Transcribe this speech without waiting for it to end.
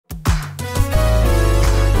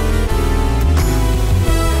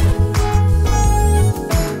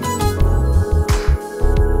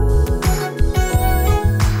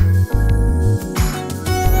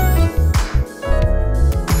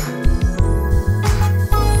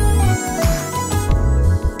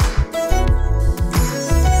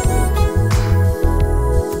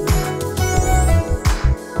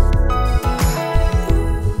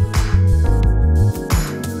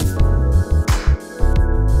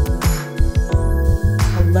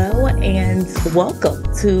and welcome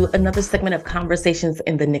to another segment of Conversations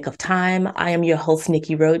in the Nick of Time. I am your host,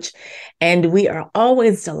 Nikki Roach, and we are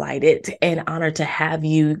always delighted and honored to have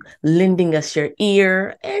you lending us your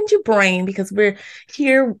ear and your brain, because we're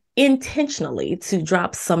here intentionally to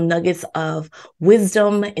drop some nuggets of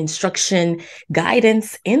wisdom, instruction,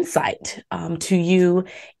 guidance, insight to you,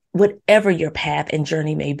 whatever your path and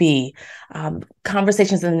journey may be.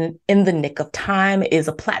 Conversations in the Nick of Time is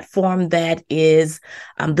a platform that is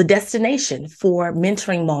the destination for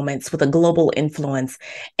mentoring moments with a global influence.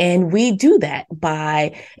 And we do that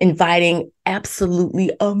by inviting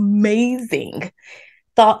absolutely amazing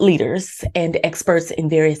thought leaders and experts in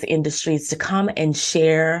various industries to come and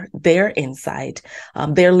share their insight,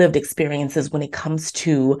 their lived experiences when it comes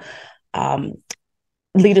to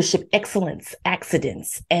leadership excellence,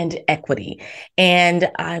 accidents, and equity.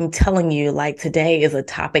 And I'm telling you, like, today is a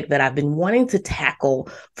topic that I've been wanting to tackle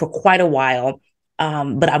for quite a while.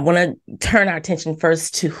 But I want to turn our attention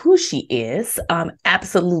first to who she is.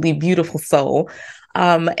 Absolutely beautiful soul.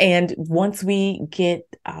 And once we get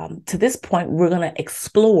to this point, we're going to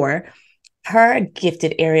explore her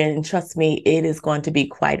gifted area. And trust me, it is going to be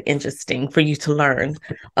quite interesting for you to learn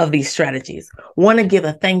of these strategies. Want to give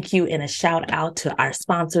a thank you and a shout out to our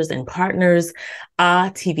sponsors and partners,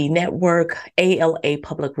 TV Network, ALA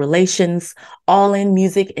Public Relations, All In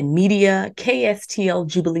Music and Media, KSTL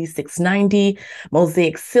Jubilee 690,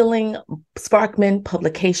 Mosaic Ceiling, Sparkman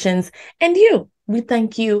Publications, and you. We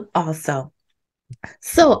thank you also.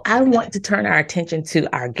 So I want to turn our attention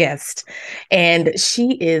to our guest, and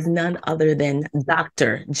she is none other than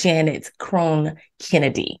Dr. Janet Krone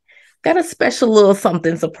Kennedy. Got a special little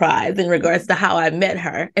something surprise in regards to how I met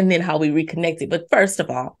her and then how we reconnected. But first of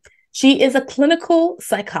all, she is a clinical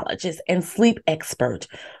psychologist and sleep expert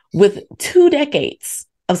with 2 decades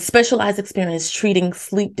of specialized experience treating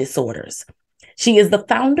sleep disorders. She is the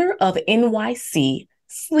founder of NYC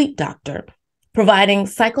Sleep Doctor, providing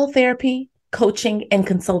psychotherapy, coaching, and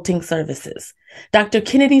consulting services. Dr.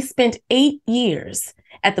 Kennedy spent 8 years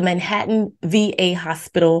at the Manhattan VA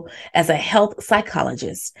Hospital as a health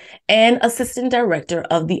psychologist and assistant director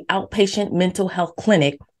of the outpatient mental health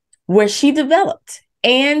clinic, where she developed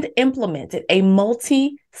and implemented a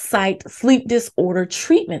multi-site sleep disorder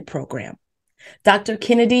treatment program. Dr.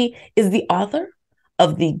 Kennedy is the author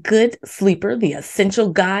of The Good Sleeper, The Essential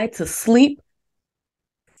Guide to Sleep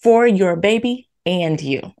for Your Baby and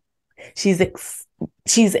You. She's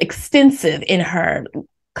extensive in her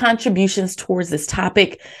contributions towards this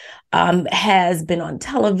topic, has been on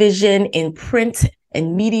television, in print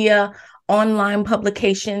and media, online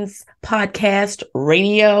publications, podcast,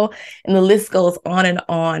 radio, and the list goes on and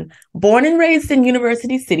on. Born and raised in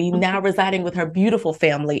University City, now residing with her beautiful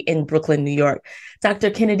family in Brooklyn, New York. Dr.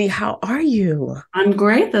 Kennedy, how are you? I'm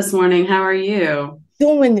great this morning. How are you?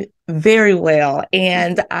 Doing very well.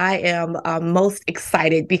 And I am most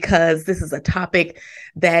excited because this is a topic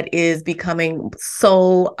that is becoming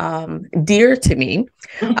so dear to me.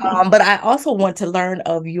 But I also want to learn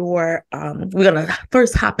of your, we're going to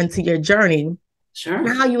first hop into your journey.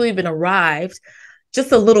 Sure. How you even arrived.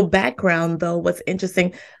 Just a little background, though, what's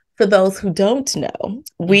interesting. For those who don't know,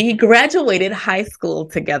 we graduated high school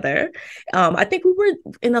together. I think we were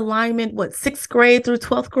in alignment, 6th grade through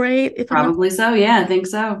 12th grade? Probably so. Yeah, I think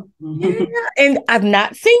so. Yeah, and I've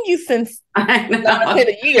not seen you since I know.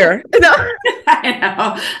 a year. I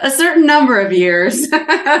know. A certain number of years.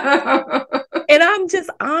 And I'm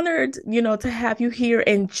just honored, to have you here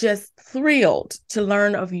and just thrilled to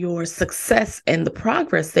learn of your success and the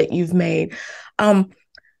progress that you've made.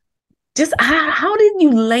 Just how did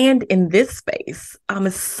you land in this space?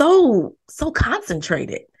 It's so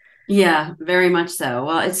concentrated. Yeah, very much so.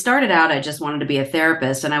 Well, it started out, I just wanted to be a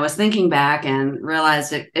therapist. And I was thinking back and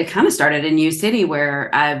realized it kind of started in U City,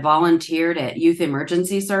 where I volunteered at Youth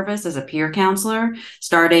Emergency Service as a peer counselor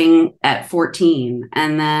starting at 14.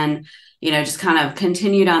 And then, just kind of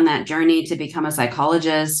continued on that journey to become a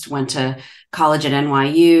psychologist, went to college at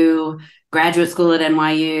NYU, graduate school at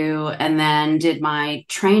NYU, and then did my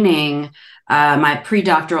training, my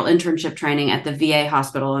pre-doctoral internship training at the VA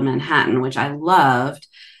hospital in Manhattan, which I loved,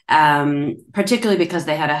 particularly because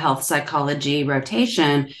they had a health psychology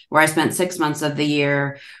rotation where I spent 6 months of the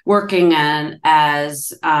year working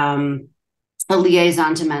as a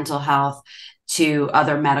liaison to mental health to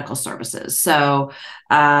other medical services. So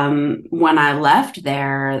when I left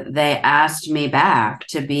there, they asked me back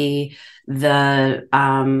to be the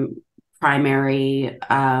primary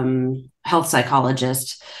health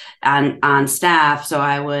psychologist on staff. So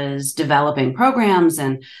I was developing programs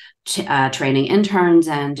and training interns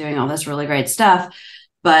and doing all this really great stuff.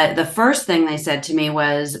 But the first thing they said to me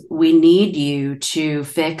was, we need you to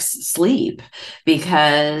fix sleep,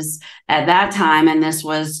 because at that time, and this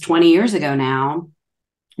was 20 years ago now,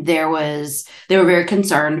 they were very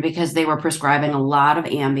concerned because they were prescribing a lot of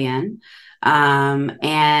Ambien.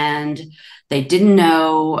 And they didn't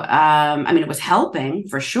know, I mean, it was helping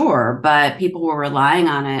for sure, but people were relying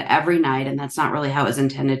on it every night, and that's not really how it was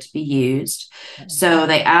intended to be used. So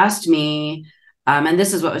they asked me, and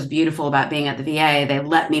this is what was beautiful about being at the VA, they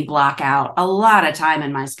let me block out a lot of time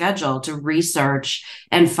in my schedule to research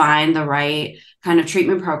and find the right kind of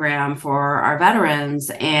treatment program for our veterans.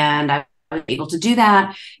 And I was able to do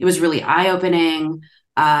that. It was really eye-opening.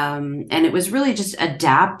 And it was really just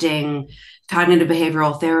adapting cognitive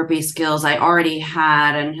behavioral therapy skills I already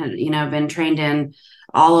had and had, been trained in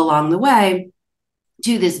all along the way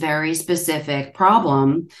to this very specific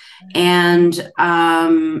problem. And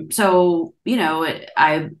so,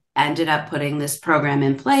 I ended up putting this program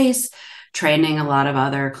in place, training a lot of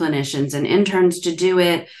other clinicians and interns to do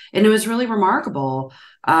it. And it was really remarkable.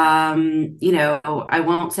 I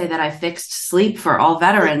won't say that I fixed sleep for all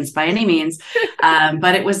veterans by any means,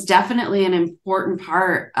 but it was definitely an important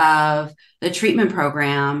part of the treatment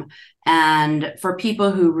program. And for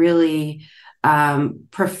people who really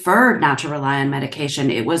preferred not to rely on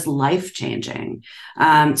medication, it was life-changing.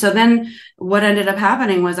 So then what ended up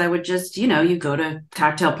happening was I would just, you go to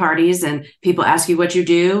cocktail parties and people ask you what you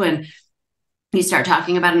do, and you start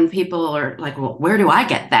talking about it, and people are like, well, where do I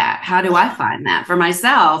get that? How do I find that for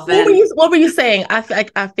myself? And what were you saying? I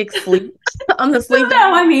fix sleep on the sleep.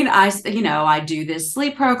 No, I mean, I do this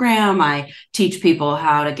sleep program. I teach people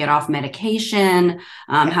how to get off medication,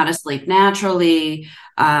 how to sleep naturally.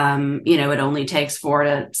 It only takes 4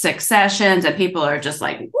 to 6 sessions, and people are just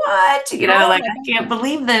like, what? I can't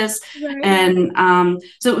believe this. Right. And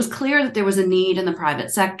so it was clear that there was a need in the private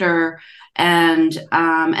sector. And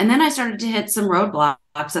then I started to hit some roadblocks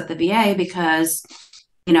at the VA because,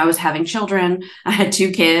 I was having children. I had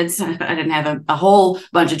 2 kids. I didn't have a whole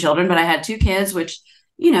bunch of children, but I had 2 kids, which,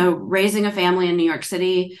 raising a family in New York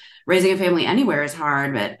City, raising a family anywhere is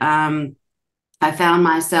hard. But I found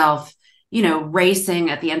myself, racing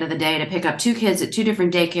at the end of the day to pick up 2 kids at 2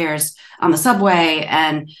 different daycares on the subway.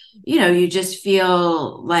 And, you just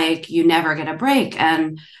feel like you never get a break.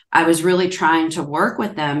 And I was really trying to work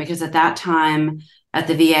with them because at that time at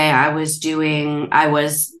the VA, I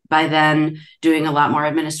was by then doing a lot more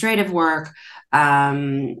administrative work,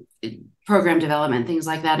 program development, things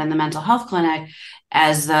like that in the mental health clinic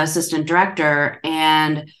as the assistant director,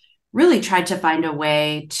 and really tried to find a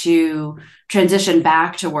way to transition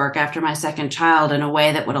back to work after my second child in a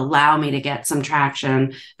way that would allow me to get some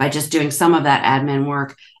traction by just doing some of that admin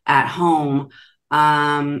work at home.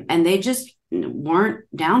 And they just weren't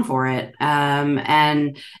down for it.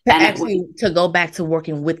 To go back to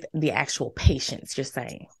working with the actual patients, you're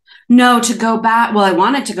saying? No, to go back. Well, I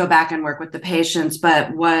wanted to go back and work with the patients,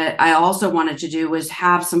 but what I also wanted to do was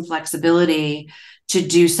have some flexibility to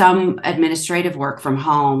do some administrative work from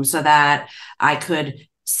home so that I could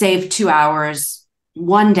save 2 hours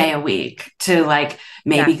one day a week to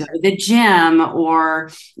maybe go to the gym or,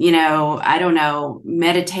 I don't know,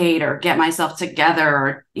 meditate or get myself together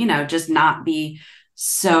or, just not be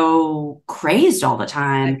so crazed all the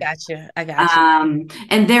time. I got you.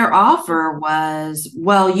 And their offer was,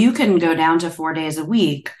 well, you can go down to 4 days a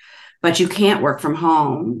week, but you can't work from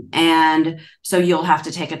home. And so you'll have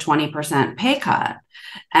to take a 20% pay cut.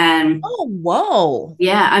 And oh, whoa.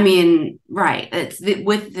 Yeah, I mean, right. It's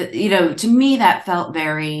to me, that felt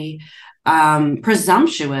very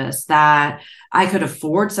presumptuous that I could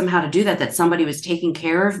afford somehow to do that somebody was taking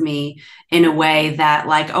care of me in a way that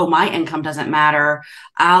oh, my income doesn't matter.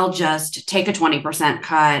 I'll just take a 20%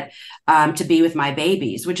 cut to be with my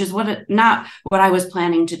babies, which is not what I was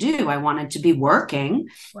planning to do. I wanted to be working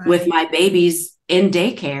with my babies in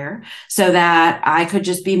daycare so that I could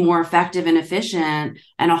just be more effective and efficient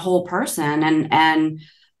and a whole person. And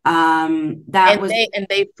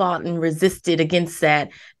they fought and resisted against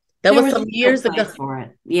that. There was some years ago for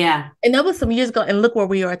it. Yeah. And that was some years ago. And look where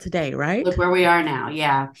we are today, right? Look where we are now.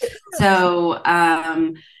 Yeah. So,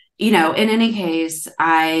 in any case,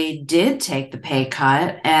 I did take the pay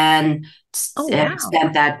cut and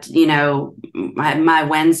spent that, my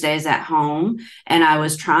Wednesdays at home. And I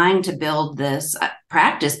was trying to build this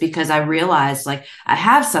practice because I realized I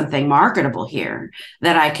have something marketable here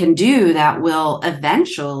that I can do that will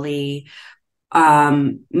eventually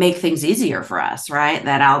make things easier for us, right?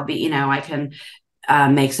 That I'll be, I can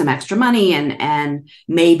make some extra money and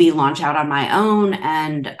maybe launch out on my own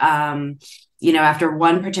and after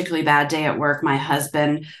one particularly bad day at work, my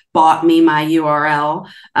husband bought me my URL,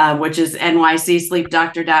 which is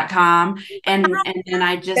nycsleepdoctor.com. And then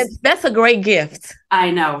I just, that's a great gift.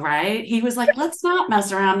 I know, right? He was like, let's not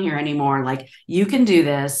mess around here anymore. Like, you can do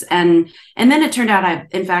this. And then it turned out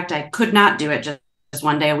in fact, I could not do it just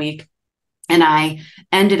one day a week. And I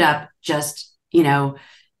ended up just,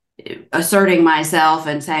 asserting myself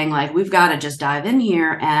and saying, like, we've got to just dive in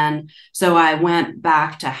here. And so I went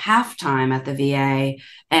back to halftime at the VA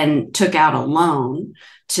and took out a loan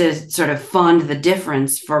to sort of fund the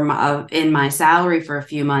difference in my salary for a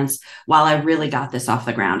few months while I really got this off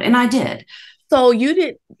the ground. And I did. So you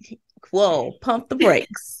did, pump the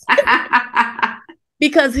brakes.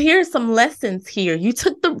 Because here's some lessons here.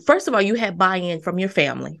 First of all, you had buy-in from your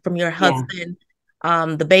family, from your husband,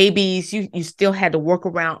 the babies. You still had to work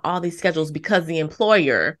around all these schedules because the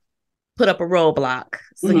employer put up a roadblock.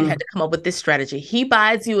 So you had to come up with this strategy. He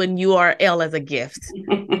buys you a URL as a gift.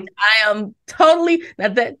 I am totally, now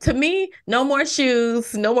that to me, no more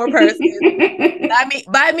shoes, no more purses.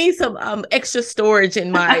 buy me some extra storage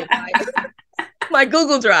in my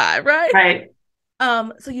Google Drive, right? Right.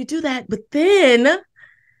 So you do that, but then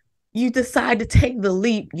you decide to take the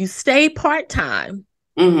leap. You stay part-time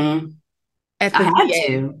at the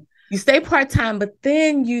VA. You stay part-time, but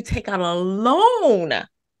then you take out a loan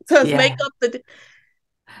to make up the.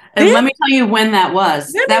 And let me tell you when that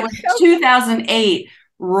was. That was 2008,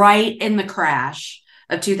 right in the crash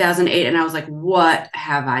of 2008. And I was like, what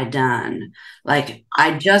have I done? Like,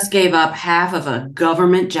 I just gave up half of a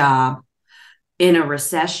government job in a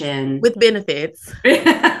recession with benefits.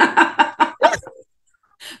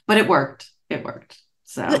 But it worked.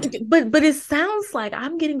 So, but it sounds like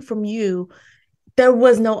I'm getting from you, there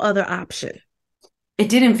was no other option. It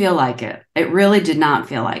didn't feel like it. It really did not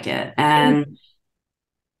feel like it. And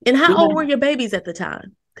how old were your babies at the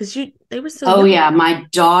time? Because they were so young. Oh yeah, my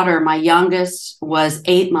daughter, my youngest, was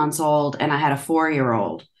 8 months old, and I had a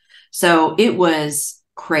 4-year-old. So it was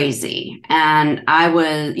crazy. And I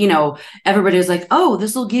was, everybody was like, oh,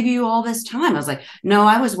 this will give you all this time. I was like, no,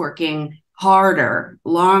 I was working harder,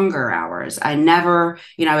 longer hours. I never,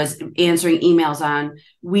 I was answering emails on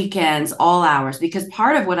weekends, all hours, because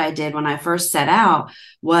part of what I did when I first set out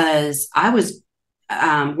was I was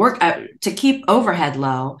to keep overhead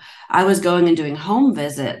low. I was going and doing home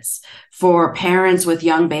visits for parents with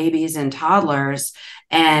young babies and toddlers.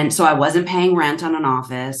 And so I wasn't paying rent on an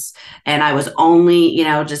office, and I was only,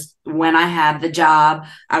 just when I had the job,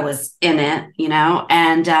 I was in it,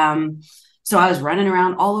 and, so I was running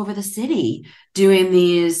around all over the city doing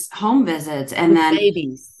these home visits, and then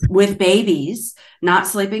with babies, not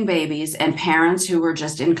sleeping babies, and parents who were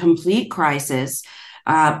just in complete crisis.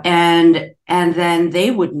 And then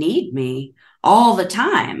they would need me all the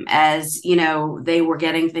time as, they were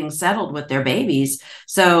getting things settled with their babies.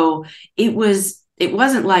 So it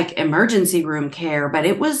wasn't like emergency room care, but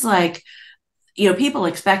it was like, people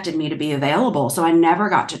expected me to be available. So I never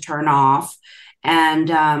got to turn off.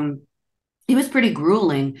 And, it was pretty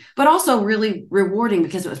grueling, but also really rewarding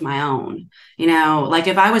because it was my own, like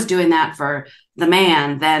if I was doing that for the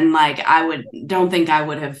man, then like don't think I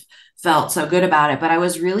would have felt so good about it. But I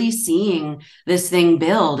was really seeing this thing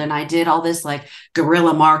build, and I did all this like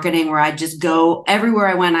guerrilla marketing where I'd just go everywhere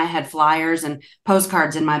I went. I had flyers and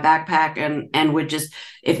postcards in my backpack, and would just,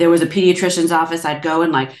 if there was a pediatrician's office, I'd go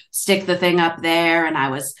and like stick the thing up there. And I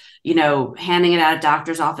was, handing it out at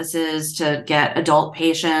doctors' offices to get adult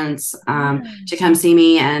patients to come see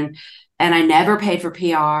me. And I never paid for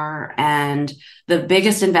PR. And the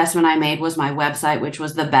biggest investment I made was my website, which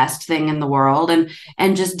was the best thing in the world. And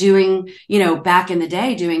just doing, back in the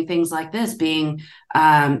day, doing things like this, being,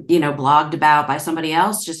 blogged about by somebody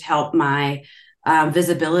else, just helped my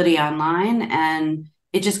visibility online. And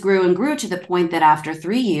it just grew and grew to the point that after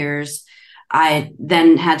 3 years, I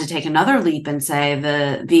then had to take another leap and say,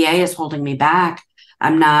 the VA is holding me back.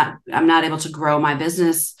 I'm not able to grow my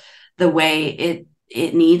business the way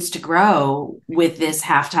it needs to grow with this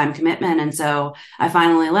halftime commitment. And so I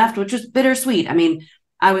finally left, which was bittersweet. I mean,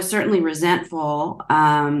 I was certainly resentful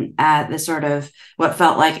at the sort of what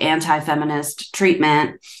felt like anti-feminist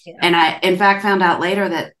treatment. Yeah. And I, in fact, found out later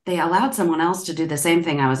that they allowed someone else to do the same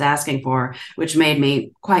thing I was asking for, which made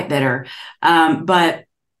me quite bitter. But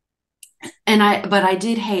I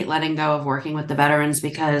did hate letting go of working with the veterans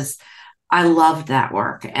because I loved that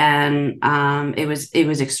work, and it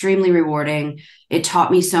was extremely rewarding. It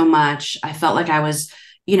taught me so much. I felt like I was,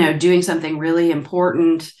 doing something really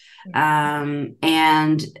important. And,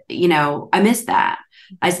 I miss that.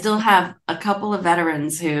 I still have a couple of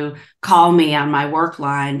veterans who call me on my work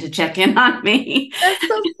line to check in on me. That's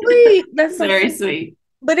so sweet. That's so very sweet.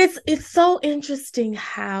 But it's so interesting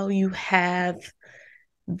how you have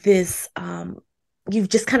this you've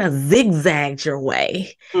just kind of zigzagged your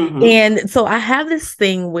way. Mm-hmm. And so I have this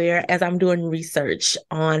thing where as I'm doing research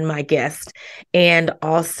on my guest and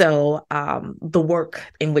also the work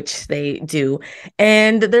in which they do,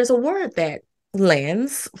 and there's a word that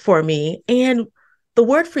lands for me, and the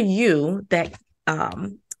word for you that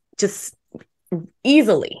just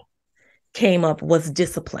easily came up was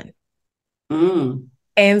discipline. Mm.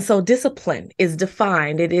 And so discipline is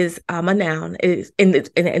defined. It is a noun. It is in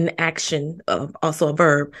an action, also a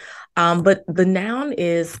verb. But the noun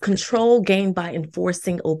is control gained by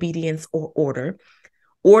enforcing obedience or order,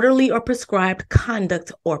 orderly or prescribed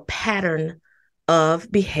conduct or pattern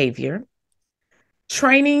of behavior,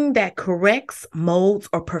 training that corrects, molds,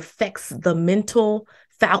 or perfects the mental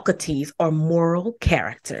faculties or moral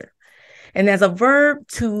character. And as a verb,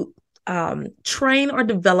 to train or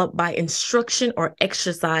develop by instruction or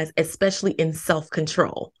exercise, especially in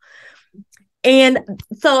self-control. And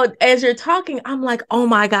so as you're talking, I'm like, oh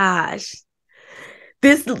my gosh,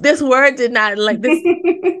 this word did not like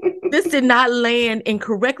this did not land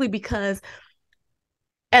incorrectly, because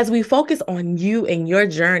as we focus on you and your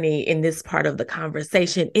journey in this part of the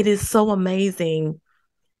conversation, it is so amazing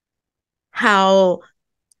how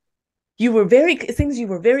it seems you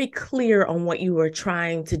were very clear on what you were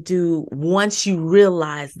trying to do once you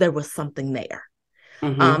realized there was something there.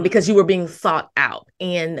 Mm-hmm. Because you were being sought out.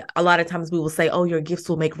 And a lot of times we will say, oh, your gifts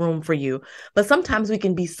will make room for you. But sometimes we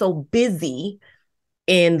can be so busy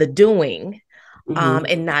in the doing Mm-hmm.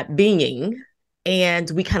 and not being. And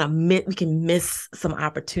we kind of we can miss some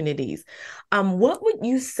opportunities. What would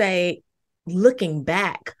you say, looking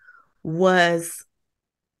back, was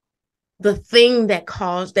the thing that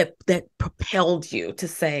caused that propelled you to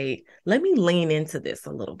say, let me lean into this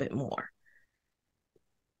a little bit more?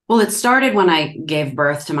 Well, it started when I gave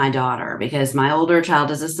birth to my daughter because my older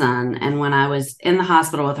child is a son. And when I was in the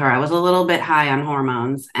hospital with her, I was a little bit high on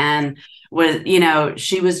hormones and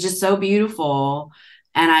she was just so beautiful.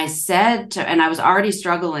 And and I was already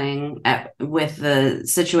struggling with the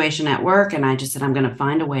situation at work. And I just said, I'm going to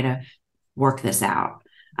find a way to work this out.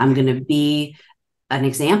 I'm going to be an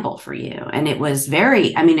example for you. And it was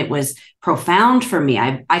it was profound for me.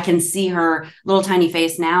 I can see her little tiny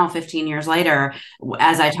face now, 15 years later,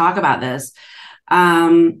 as I talk about this.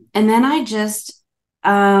 And then I just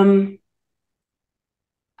hit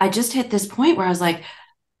this point where I was like,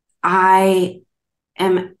 I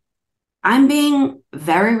am, I'm being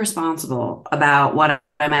very responsible about what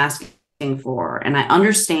I'm asking for. And I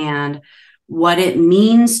understand what it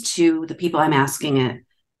means to the people I'm asking it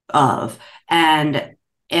of. And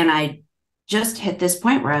I just hit this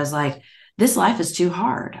point where I was like, this life is too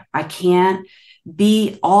hard. I can't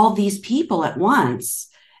be all these people at once.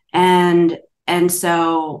 And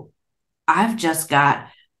so I've just got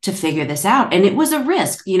to figure this out. And it was a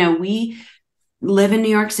risk. We live in New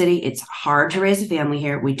York City. It's hard to raise a family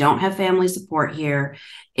here. We don't have family support here.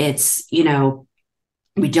 We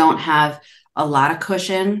don't have a lot of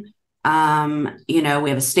cushion. We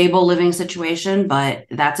have a stable living situation, but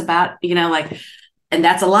that's about, and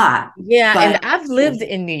that's a lot. Yeah, and But I've lived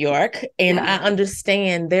in New York, and yeah, I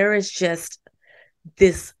understand there is just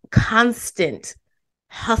this constant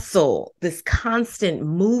hustle, this constant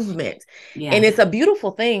movement. And yes. it's a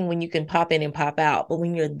beautiful thing when you can pop in and pop out. But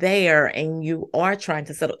when you're there and you are trying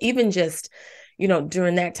to settle, even just,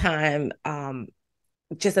 during that time,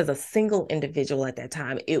 just as a single individual at that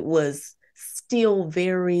time, it was still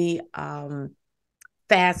very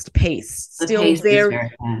fast paced, The still pace is very, very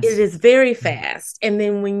it fast. is very fast. And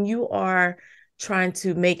then when you are trying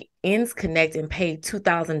to make ends connect and pay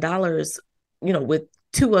 $2,000, with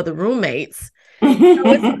two other roommates,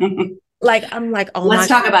 it's like, I'm like, oh Let's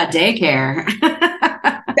my talk God. about daycare.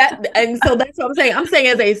 And so that's what I'm saying. I'm saying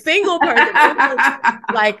as a single person, it was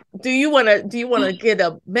like, do you want to get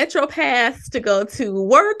a Metro pass to go to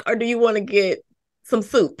work, or do you want to get some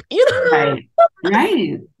soup? Right.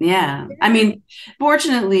 Right. Yeah. I Yeah. mean,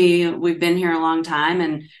 fortunately, we've been here a long time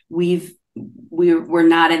and we're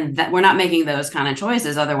not in that, we're not making those kind of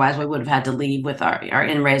choices. Otherwise, we would have had to leave with our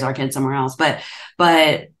and raise our kids somewhere else. But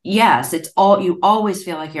yes, you always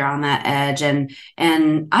feel like you're on that edge. And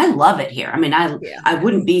I love it here. I mean, Yeah. I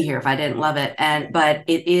wouldn't be here if I didn't love it. But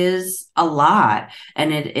it is a lot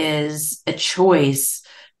and it is a choice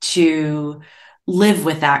to live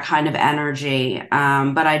with that kind of energy.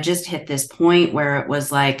 But I just hit this point where it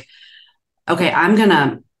was like, okay, I'm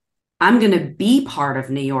gonna be part of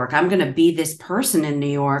New York. I'm gonna be this person in New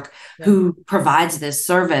York Yeah. who provides this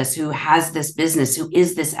service, who has this business, who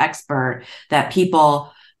is this expert that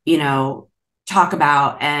people, talk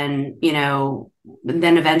about and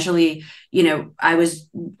then eventually, I was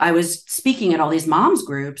speaking at all these moms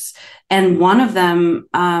groups, and at one of them,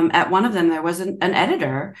 there was an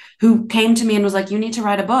editor who came to me and was like, "You need to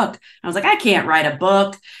write a book." I was like, "I can't write a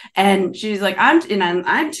book." And she's like, I'm too,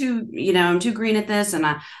 I'm too green at this. And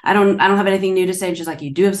I don't have anything new to say." And she's like,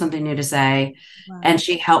 "You do have something new to say." Wow. And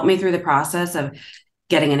she helped me through the process of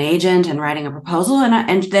getting an agent and writing a proposal.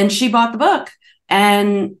 And then she bought the book.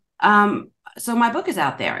 And, so my book is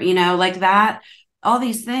out there, like that, all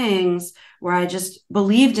these things where I just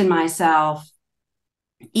believed in myself,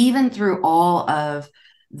 even through all of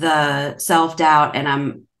the self-doubt. And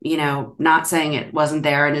I'm, not saying it wasn't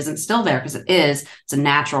there and isn't still there, because it is. It's a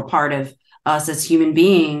natural part of us as human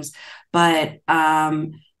beings. But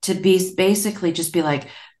to be basically just be like,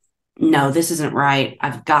 no, this isn't right.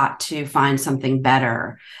 I've got to find something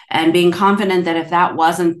better. And being confident that if that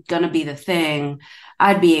wasn't going to be the thing,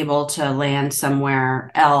 I'd be able to land somewhere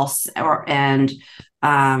else, maybe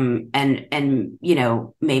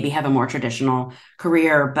have a more traditional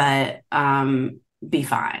career, but be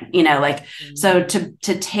fine, so to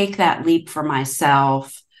take that leap for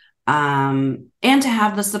myself, and to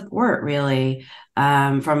have the support really,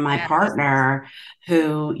 from my partner,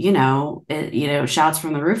 who, shouts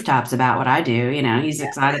from the rooftops about what I do. He's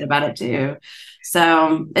excited about it too.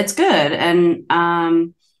 So it's good. And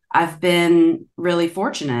I've been really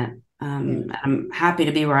fortunate. I'm happy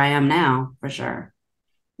to be where I am now, for sure.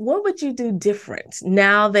 What would you do different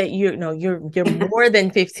now that you're more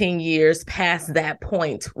than 15 years past that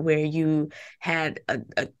point where you had a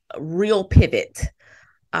real pivot?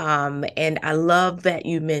 And I love that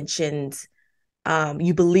you mentioned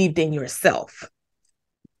you believed in yourself.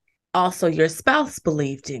 Also, your spouse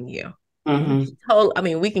believed in you.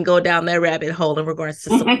 Mm-hmm. We can go down that rabbit hole in regards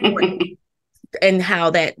to support and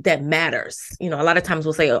how that matters. A lot of times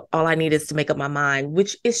we'll say, "Oh, all I need is to make up my mind,"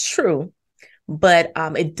 which is true, but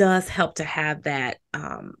it does help to have that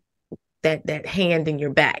that hand in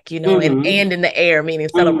your back, Mm-hmm. and in the air, meaning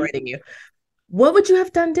Mm-hmm. celebrating you. What would you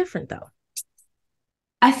have done different though?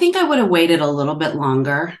 I think I would have waited a little bit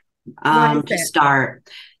longer, Why is to that? start.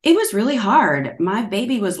 It was really hard. My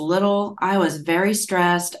baby was little. I was very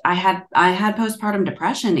stressed. I had postpartum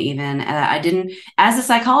depression even. I didn't, as a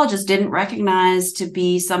psychologist, didn't recognize to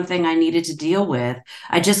be something I needed to deal with.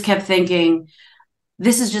 I just kept thinking,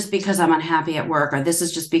 this is just because I'm unhappy at work, or this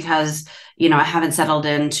is just because, I haven't settled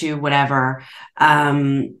into whatever.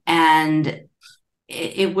 And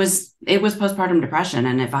it was postpartum depression.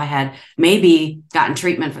 And if I had maybe gotten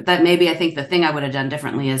treatment for that, maybe I think the thing I would have done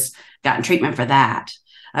differently is gotten treatment for that.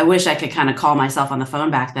 I wish I could kind of call myself on the phone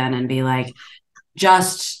back then and be like,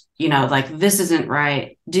 just, like, this isn't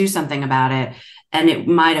right, do something about it. And it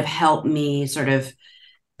might have helped me sort of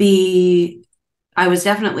be, I was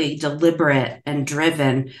definitely deliberate and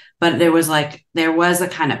driven, but there was a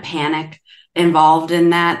kind of panic involved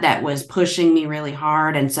in that was pushing me really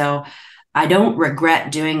hard. And so I don't regret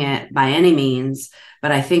doing it by any means,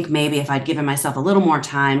 but I think maybe if I'd given myself a little more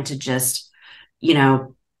time to just, you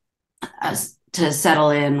know, to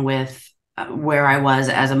settle in with where I was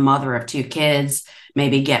as a mother of two kids,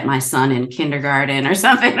 maybe get my son in kindergarten or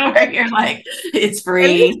something where you're like, it's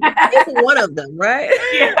free. At least one of them, right?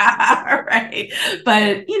 Yeah, right.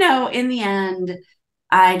 But, in the end,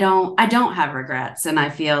 I don't have regrets, and I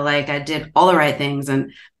feel like I did all the right things.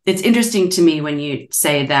 And it's interesting to me when you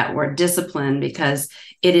say that word discipline, because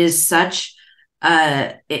it is such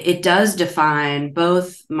it does define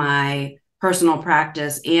both my personal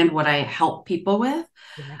practice and what I help people with.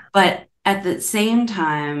 Yeah. But at the same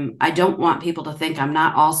time, I don't want people to think I'm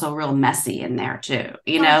not also real messy in there too.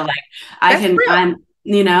 Like That's real.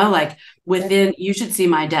 like within, you should see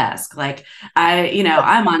my desk. Like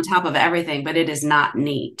I'm on top of everything, but it is not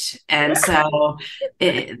neat. And so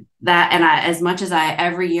as much as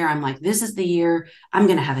every year I'm like, this is the year I'm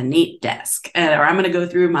going to have a neat desk, or I'm going to go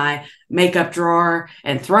through my makeup drawer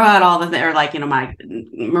and throw out all or like, my, like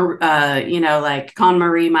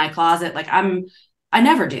KonMari, my closet. Like I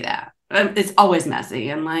never do that. It's always messy.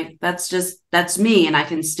 And like, that's me. And I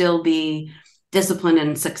can still be disciplined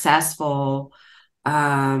and successful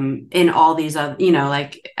in all these other,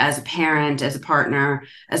 like as a parent, as a partner,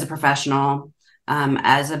 as a professional,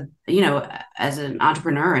 as an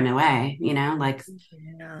entrepreneur in a way, like.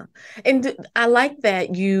 Yeah. And I like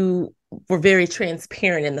that you were very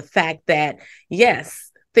transparent in the fact that,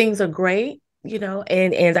 yes, things are great,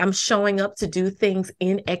 and I'm showing up to do things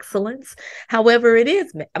in excellence. However,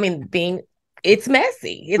 it's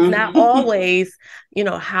messy. It's not always,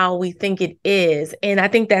 how we think it is. And I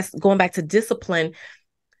think that's going back to discipline.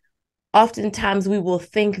 Oftentimes we will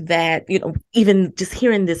think that, even just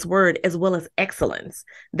hearing this word, as well as excellence,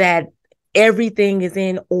 that everything is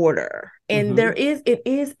in order. And Mm-hmm. it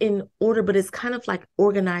is in order, but it's kind of like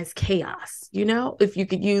organized chaos, if you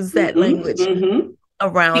could use that Mm-hmm. language Mm-hmm.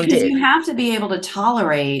 around Because it. you have to be able to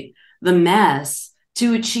tolerate the mess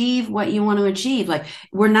to achieve what you want to achieve. Like,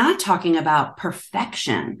 we're not talking about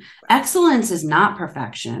perfection. Excellence is not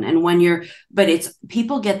perfection. And but it's,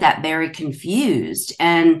 people get that very confused.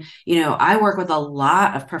 And, I work with a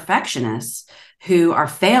lot of perfectionists who are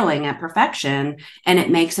failing at perfection, and it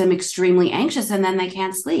makes them extremely anxious, and then they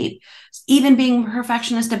can't sleep. Even being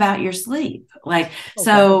perfectionist about your sleep. Like, Oh,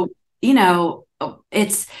 God. so,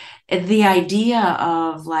 it's the idea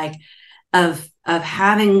of like, of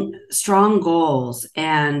having strong goals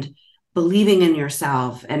and believing in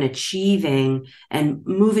yourself and achieving and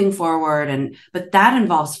moving forward, but that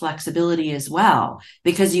involves flexibility as well,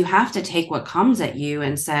 because you have to take what comes at you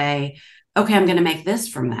and say, okay, I'm going to make this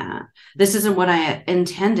from that. This isn't what I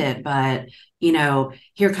intended, but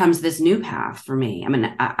here comes this new path for me. I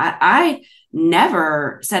mean, I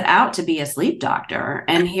never set out to be a sleep doctor,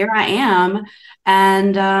 and here I am.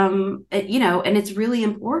 And and it's really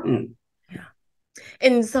important. Yeah.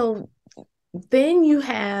 And so then you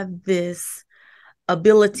have this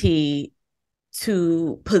ability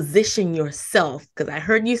to position yourself, because I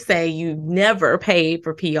heard you say you never paid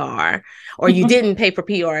for PR, or you didn't pay for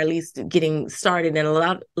PR, at least getting started. And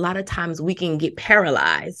a lot of times we can get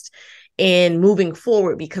paralyzed in moving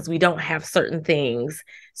forward because we don't have certain things,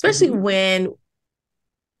 especially when,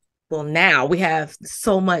 well, now we have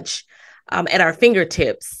so much at our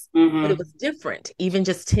fingertips, but it was different even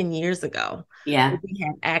just 10 years ago. Yeah. We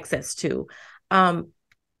had access to.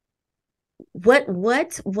 What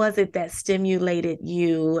was it that stimulated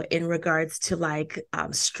you in regards to like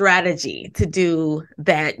strategy to do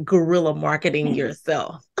that guerrilla marketing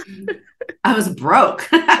yourself? I was broke.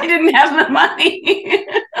 I didn't have the money.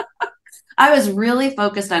 I was really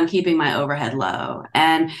focused on keeping my overhead low,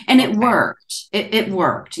 and it Okay. worked. It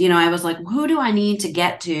worked. I was like, who do I need to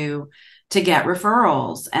get to get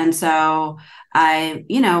referrals? And so I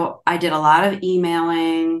did a lot of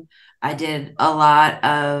emailing. I did a lot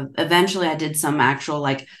of, eventually I did some actual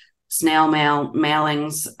like snail mail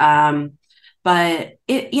mailings. But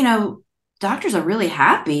doctors are really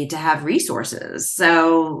happy to have resources.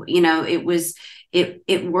 So,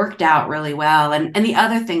 it worked out really well. And the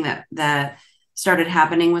other thing that started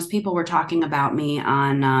happening was people were talking about me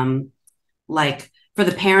on like, for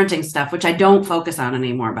the parenting stuff, which I don't focus on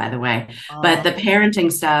anymore, by the way. But the parenting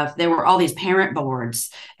stuff, there were all these parent boards,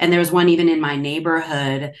 and there was one even in my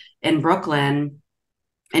neighborhood in Brooklyn,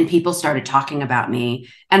 and people started talking about me.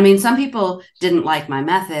 And I mean, some people didn't like my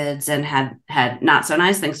methods and had not so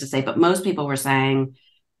nice things to say, but most people were saying,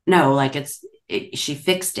 no, like, she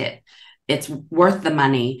fixed it. It's worth the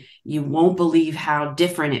money. You won't believe how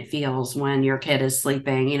different it feels when your kid is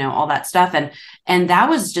sleeping, all that stuff. And that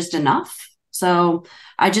was just enough. So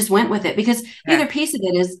I just went with it, because the Yeah. other piece of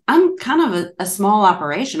it is I'm kind of a small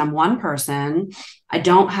operation. I'm one person. I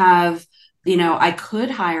don't have, I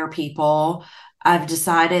could hire people. I've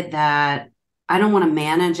decided that I don't want to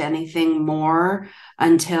manage anything more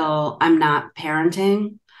until I'm not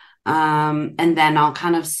parenting. And then I'll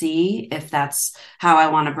kind of see if that's how I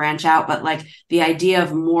want to branch out. But like, the idea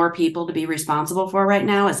of more people to be responsible for right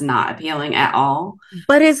now is not appealing at all.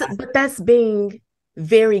 But that's being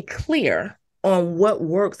very clear on what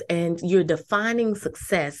works, and you're defining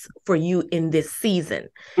success for you in this season.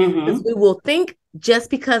 Because Mm-hmm. we will think,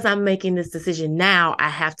 just because I'm making this decision now, I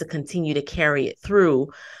have to continue to carry it through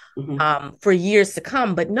Mm-hmm. for years to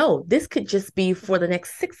come. But no, this could just be for the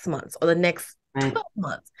next 6 months or the next Right. 12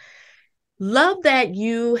 months. Love that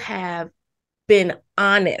you have been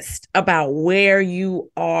honest about where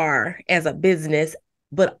you are as a business,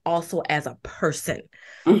 but also as a person.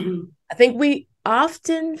 Mm-hmm. I think we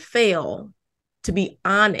often fail to be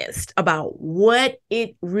honest about what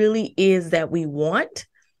it really is that we want.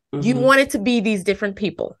 You Mm-hmm. want it to be these different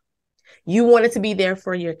people. You want it to be there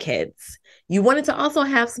for your kids. You want it to also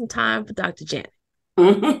have some time for Dr. Janet.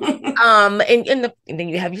 And then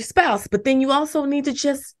you have your spouse, but then you also need to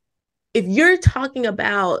just, if you're talking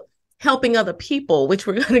about helping other people, which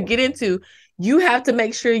we're going to get into, you have to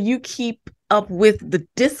make sure you keep up with the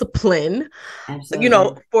discipline,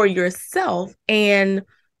 Absolutely. for yourself. And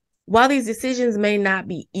while these decisions may not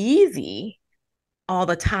be easy all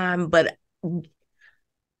the time, but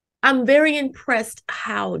I'm very impressed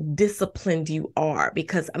how disciplined you are,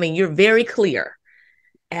 because I mean, you're very clear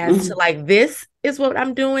as to Mm-hmm. like, this is what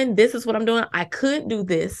I'm doing. This is what I'm doing. I could do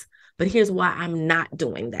this, but here's why I'm not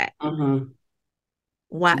doing that. Mm-hmm.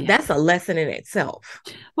 Why, Yeah. that's a lesson in itself.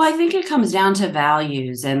 Well, I think it comes down to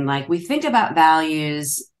values, and like, we think about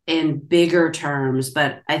values in bigger terms,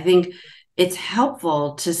 but I think it's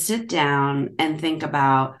helpful to sit down and think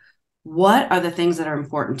about what are the things that are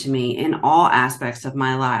important to me in all aspects of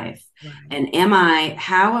my life. Right. And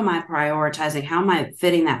how am I prioritizing? How am I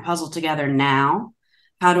fitting that puzzle together now?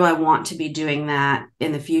 How do I want to be doing that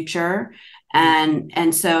in the future?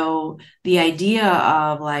 And so the idea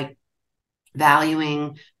of like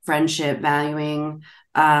valuing friendship, valuing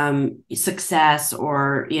success,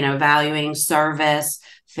 or, valuing service,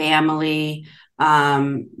 family,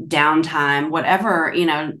 downtime, whatever,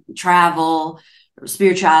 travel,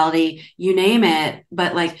 spirituality, you name it.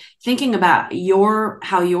 But like thinking about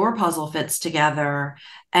how your puzzle fits together,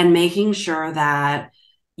 and making sure that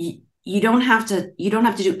you don't have to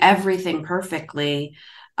do everything perfectly,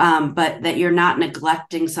 but that you're not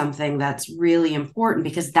neglecting something that's really important,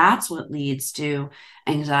 because that's what leads to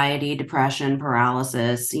anxiety, depression,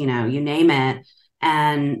 paralysis, you name it.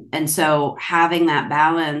 And so having that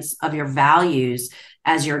balance of your values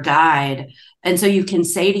as your guide. And so you can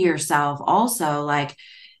say to yourself also, like,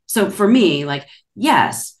 so for me, like,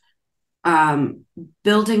 yes,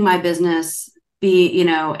 building my business,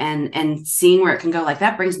 and seeing where it can go, like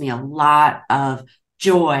that brings me a lot of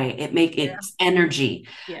joy. It's energy.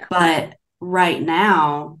 Yeah. But right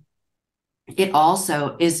now, it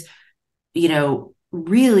also is,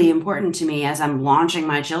 really important to me as I'm launching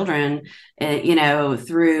my children,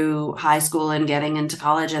 through high school and getting into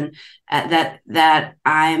college, and that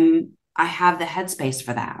I have the headspace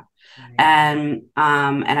for that. Right. And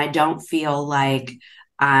I don't feel like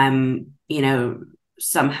I'm,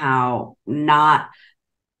 somehow not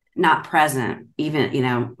present, even,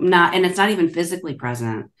 not, and it's not even physically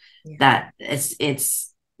present, that it's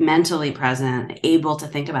mentally present, able to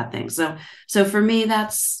think about things. So for me,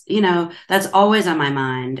 that's always on my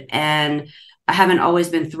mind. And I haven't always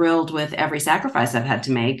been thrilled with every sacrifice I've had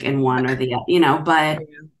to make in one or the other,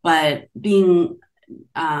 but being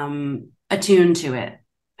attuned to it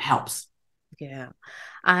helps. Yeah.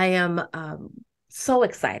 I am so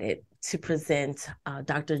excited to present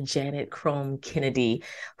Dr. Janet Krone Kennedy,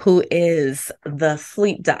 who is the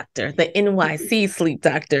sleep doctor, the NYC sleep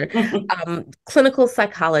doctor, clinical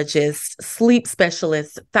psychologist, sleep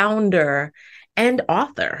specialist, founder, and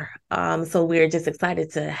author. So we're just excited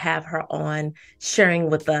to have her on, sharing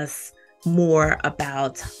with us more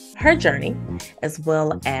about her journey, as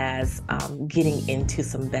well as getting into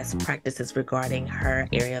some best practices regarding her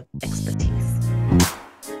area of expertise.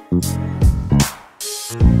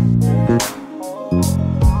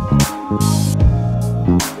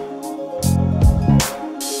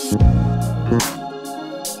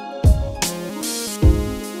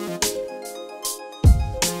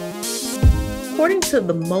 According to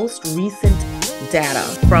the most recent data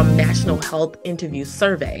from National Health Interview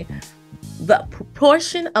Survey, the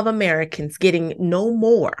proportion of Americans getting no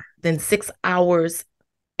more than 6 hours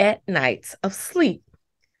at night of sleep,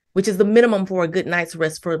 which is the minimum for a good night's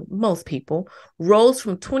rest for most people, rose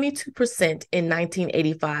from 22% in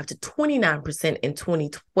 1985 to 29% in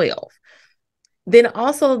 2012. Then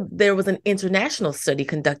also there was an international study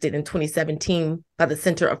conducted in 2017 by the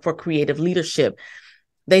Center for Creative Leadership.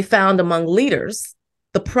 They found among leaders,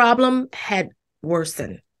 the problem had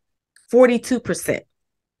worsened. 42%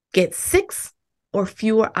 get 6 or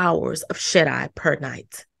fewer hours of shut-eye per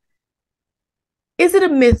night. Is it a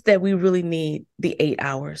myth that we really need the 8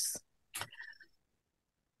 hours?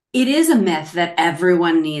 It is a myth that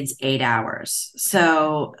everyone needs 8 hours.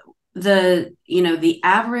 So the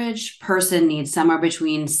average person needs somewhere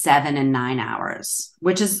between 7 and 9 hours,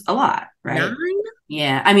 which is a lot, right? 9?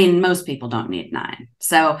 Yeah. I mean, most people don't need 9.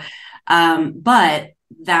 So, but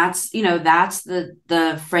that's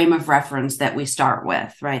the frame of reference that we start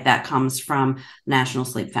with, right? That comes from National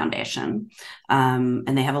Sleep Foundation. And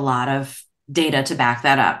they have a lot of data to back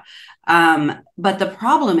that up. But the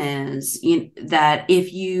problem is that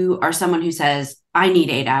if you are someone who says, I need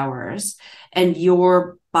 8 hours, and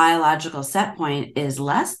your biological set point is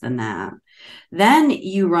less than that, then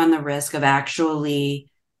you run the risk of actually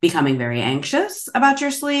becoming very anxious about your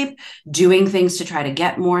sleep, doing things to try to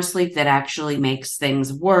get more sleep that actually makes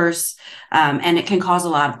things worse. And it can cause a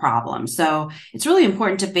lot of problems. So it's really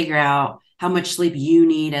important to figure out how much sleep you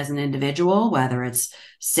need as an individual, whether it's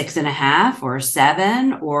 6.5 or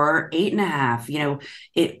 7 or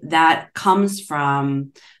 8.5. That comes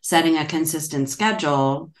from setting a consistent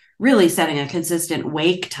schedule, really setting a consistent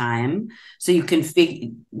wake time. So you can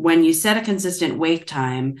when you set a consistent wake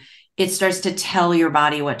time, it starts to tell your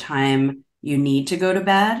body what time you need to go to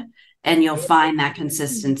bed, and you'll find that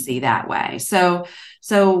consistency that way. So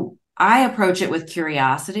I approach it with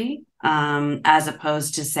curiosity. as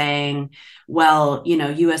opposed to saying, well,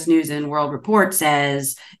 US News and World Report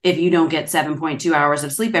says if you don't get 7.2 hours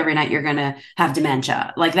of sleep every night, you're going to have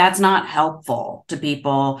dementia. Like, that's not helpful to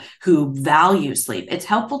people who value sleep. It's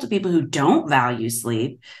helpful to people who don't value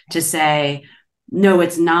sleep to say, no,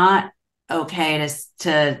 it's not okay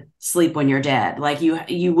to sleep when you're dead. Like,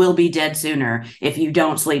 you will be dead sooner if you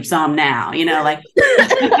don't sleep some now, like.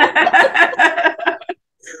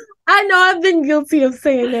 I know I've been guilty of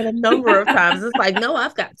saying that a number of times. It's like, no,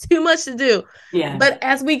 I've got too much to do. Yeah. But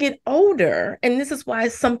as we get older, and this is why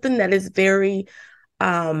it's something that is very,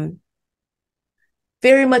 very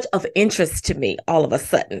much of interest to me all of a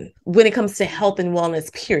sudden when it comes to health and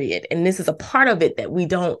wellness, period. And this is a part of it that we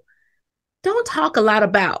don't talk a lot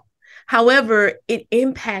about. However, it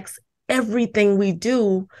impacts everything we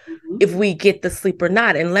do if we get the sleep or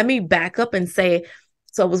not. And let me back up and say,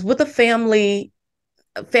 so I was with a family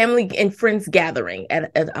and friends gathering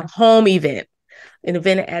at a home event, an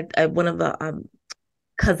event at one of the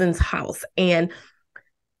cousins' house. And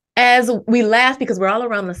as we laugh, because we're all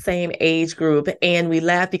around the same age group, and we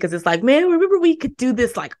laugh because it's like, man, remember we could do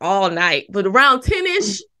this like all night, but around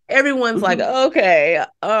 10-ish, everyone's like, okay,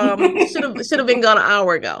 should have been gone an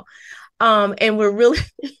hour ago. And we're really,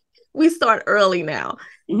 we start early now.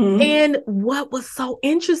 And what was so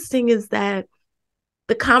interesting is that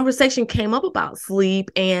the conversation came up about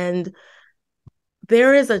sleep, and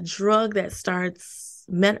there is a drug that starts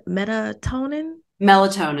melatonin.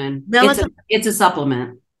 It's a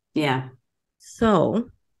supplement. Yeah. So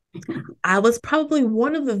I was probably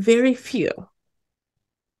one of the very few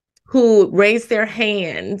who raised their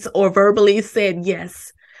hands or verbally said,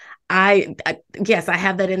 yes, I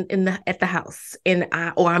have that at the house, and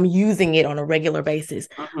I'm using it on a regular basis.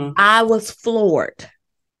 I was floored.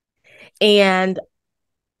 And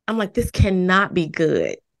I'm like, this cannot be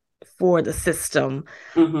good for the system.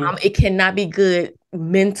 It cannot be good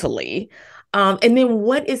mentally. And then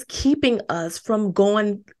what is keeping us from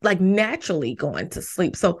naturally going to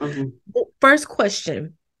sleep? So first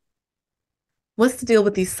question, what's the deal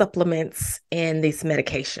with these supplements and this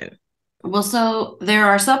medication? Well, so there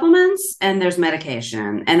are supplements and there's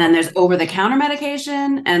medication, and then there's over-the-counter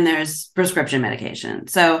medication and there's prescription medication.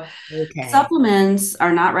 So supplements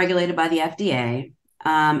are not regulated by the FDA.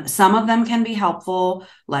 Some of them can be helpful,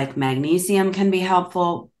 like magnesium can be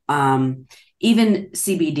helpful. Even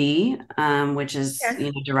CBD, which is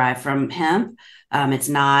derived from hemp. It's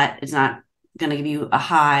not going to give you a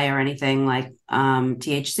high or anything like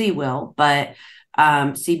THC will, but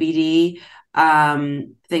CBD,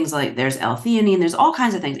 things like there's L-theanine, there's all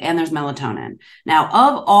kinds of things, and there's melatonin. Now,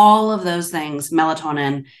 of all of those things,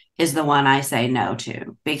 melatonin is the one I say no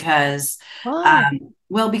to because,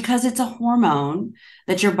 because it's a hormone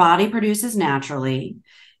that your body produces naturally,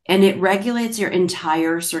 and it regulates your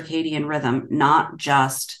entire circadian rhythm, not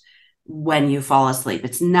just when you fall asleep.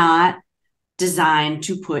 It's not designed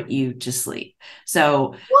to put you to sleep.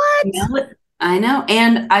 So I know.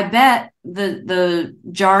 And I bet the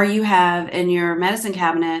jar you have in your medicine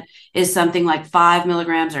cabinet is something like 5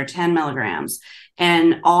 milligrams or 10 milligrams.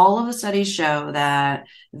 And all of the studies show that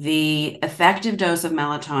the effective dose of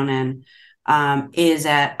melatonin is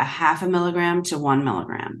at 0.5 milligram to 1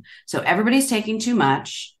 milligram. So everybody's taking too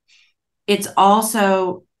much. It's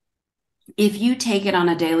also, if you take it on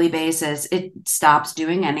a daily basis, it stops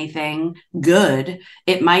doing anything good.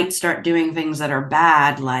 It might start doing things that are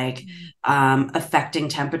bad, like affecting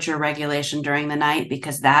temperature regulation during the night,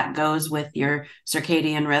 because that goes with your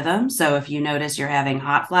circadian rhythm. So if you notice you're having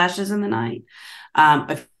hot flashes in the night,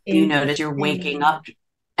 if you notice you're waking up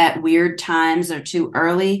at weird times or too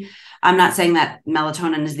early, I'm not saying that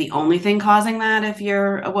melatonin is the only thing causing that if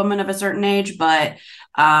you're a woman of a certain age, but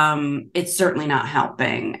it's certainly not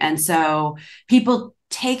helping. And so people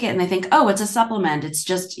take it and they think, oh, it's a supplement. It's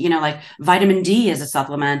just, like vitamin D is a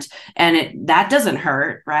supplement and that doesn't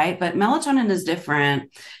hurt, right? But melatonin is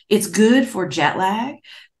different. It's good for jet lag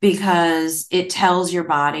because it tells your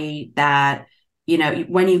body that,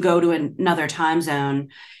 when you go to another time zone,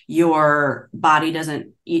 your body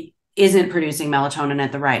isn't producing melatonin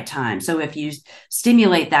at the right time. So if you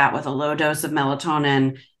stimulate that with a low dose of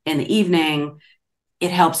melatonin in the evening,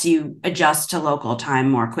 it helps you adjust to local time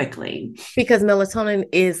more quickly. Because melatonin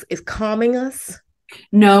is calming us?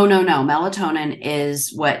 No. Melatonin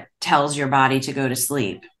is what tells your body to go to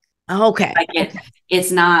sleep. Okay.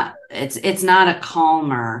 It's not a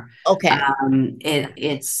calmer. Okay.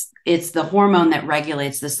 It's the hormone that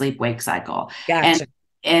regulates the sleep-wake cycle. Gotcha.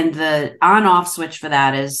 And the on-off switch for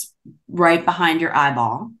that is right behind your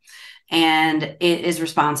eyeball, and it is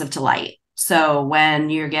responsive to light. So when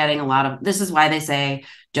you're getting this is why they say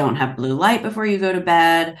don't have blue light before you go to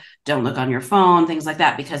bed, don't look on your phone, things like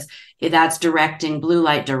that, because that's directing blue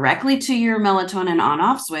light directly to your melatonin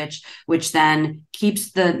on-off switch, which then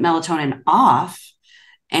keeps the melatonin off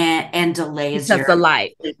and delays Because your the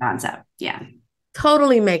light sleep concept. Yeah.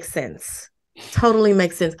 totally makes sense. Totally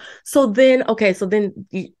makes sense. So then, okay, so then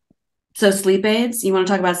So sleep aids, you want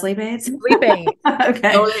to talk about sleep aids? sleep aids.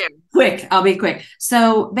 Okay. Quick. I'll be quick.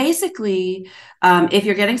 So basically, if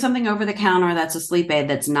you're getting something over the counter that's a sleep aid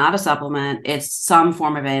that's not a supplement, it's some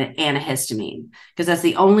form of an antihistamine, because that's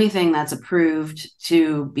the only thing that's approved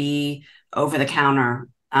to be over the counter.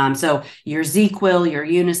 So your ZQuil, your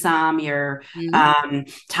Unisom, your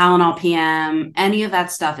Tylenol PM, any of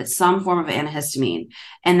that stuff, it's some form of antihistamine.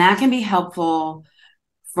 And that can be helpful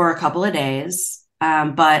for a couple of days.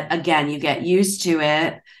 But again, you get used to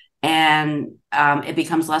it and it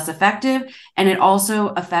becomes less effective. And it also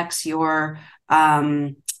affects your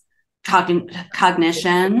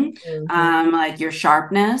cognition, like your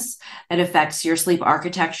sharpness. It affects your sleep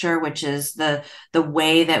architecture, which is the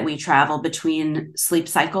way that we travel between sleep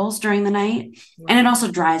cycles during the night. And it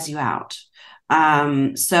also dries you out.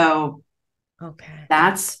 So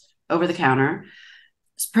that's over the counter.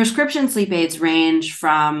 Prescription sleep aids range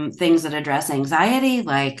from things that address anxiety,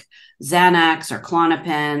 like Xanax or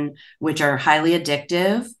Klonopin, which are highly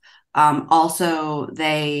addictive. Also,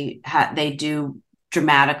 they do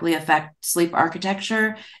dramatically affect sleep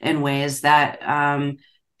architecture in ways that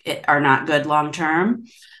are not good long term.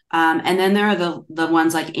 And then there are the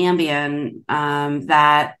ones like Ambien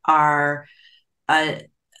that are a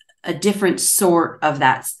different sort of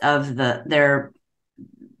that they're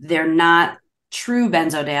not true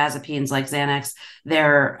benzodiazepines like Xanax.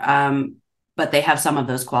 But they have some of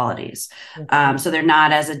those qualities. So they're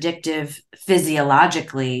not as addictive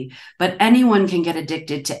physiologically, but anyone can get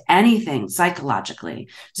addicted to anything psychologically.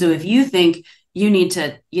 So if you think you need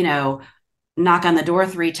to, knock on the door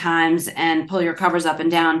 3 times and pull your covers up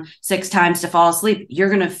and down 6 times to fall asleep, you're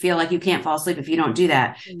going to feel like you can't fall asleep if you don't do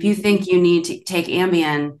that. If you think you need to take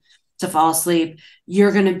Ambien to fall asleep,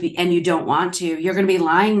 you're going to be, and you don't want to, you're going to be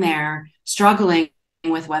lying there struggling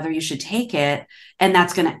with whether you should take it, and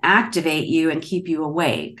that's going to activate you and keep you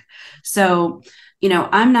awake. So,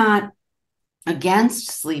 I'm not against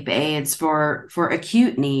sleep aids for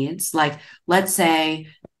acute needs. Like, let's say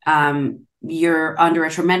you're under a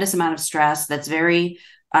tremendous amount of stress that's very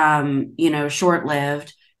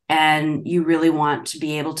short-lived, and you really want to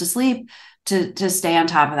be able to sleep, to stay on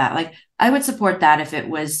top of that. Like, I would support that if it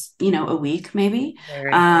was, a week maybe,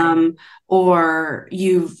 or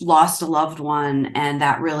you've lost a loved one and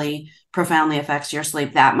that really profoundly affects your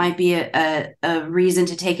sleep. That might be a reason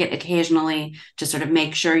to take it occasionally to sort of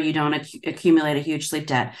make sure you don't accumulate a huge sleep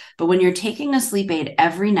debt. But when you're taking a sleep aid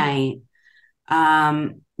every night,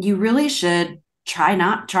 you really should try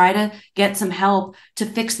to get some help to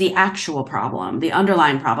fix the actual problem, the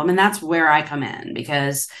underlying problem. And that's where I come in,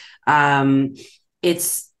 because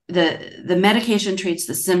it's the medication treats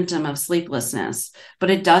the symptom of sleeplessness, but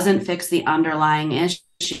it doesn't fix the underlying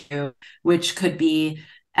issue, which could be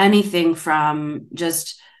anything from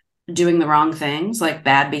just doing the wrong things, like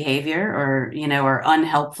bad behavior or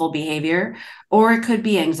unhelpful behavior, or it could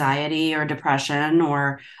be anxiety or depression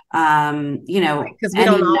or because we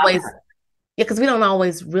don't always because we don't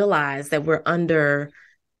always realize that we're under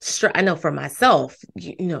stress. I know for myself,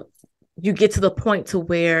 you get to the point to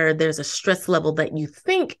where there's a stress level that you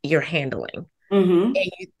think you're handling, and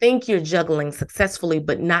you think you're juggling successfully,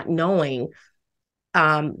 but not knowing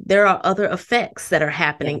there are other effects that are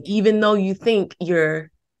happening, even though you think you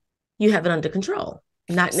have it under control.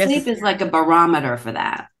 Not sleep is like a barometer for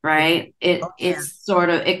that, right? It's sort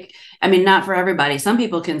of it. I mean, not for everybody. Some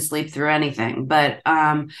people can sleep through anything, but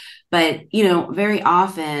very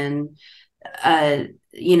often,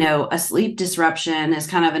 a sleep disruption is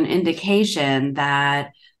kind of an indication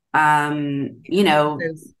that,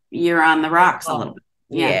 you're on the rocks a little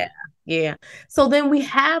bit. Yeah. So then we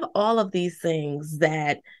have all of these things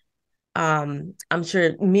that I'm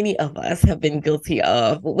sure many of us have been guilty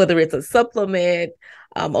of, whether it's a supplement,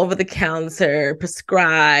 over the counter,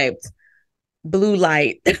 prescribed, blue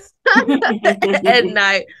light at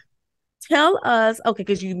night. Tell us, okay,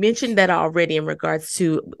 because you mentioned that already in regards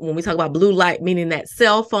to when we talk about blue light, meaning that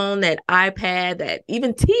cell phone, that iPad, that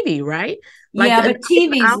even TV, right? But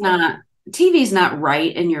TV's not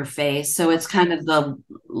right in your face, so it's kind of the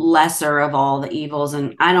lesser of all the evils.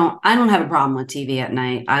 And I don't have a problem with TV at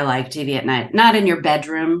night. I like TV at night, not in your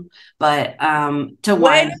bedroom, but to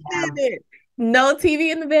wind down. No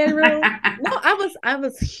TV in the bedroom. No, I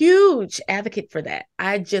was huge advocate for that.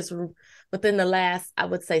 I just within the last, I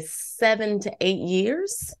would say 7 to 8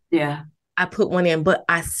 years. Yeah. I put one in, but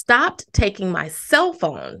I stopped taking my cell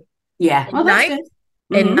phone Yeah. at Well, that's night.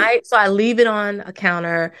 good. At Mm-hmm. night, so I leave it on a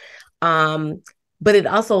counter. But it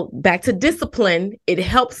also, back to discipline, it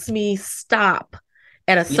helps me stop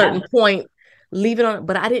at a Yeah. certain point, leave it on.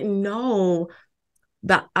 But I didn't know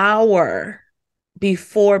the hour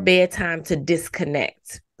before bedtime to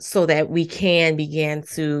disconnect so that we can begin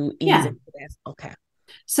to ease Yeah. into that. Okay.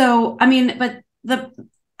 So, I mean, but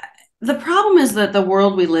the problem is that the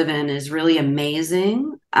world we live in is really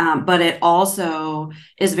amazing, but it also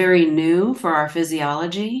is very new for our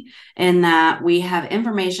physiology in that we have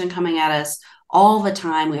information coming at us all the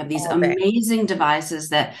time. We have these All day. amazing devices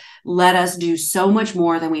that let us do so much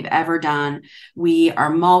more than we've ever done. We are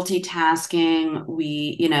multitasking.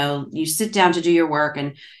 You sit down to do your work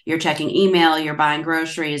and you're checking email, you're buying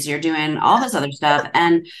groceries, you're doing all this other stuff.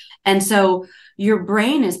 And so your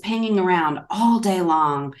brain is pinging around all day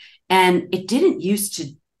long. And it didn't used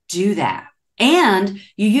to do that. And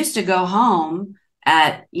you used to go home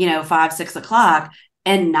at, 5, 6 o'clock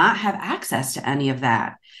and not have access to any of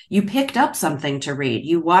that. You picked up something to read.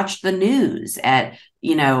 You watched the news at,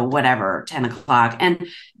 whatever, 10 o'clock.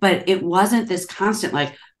 But it wasn't this constant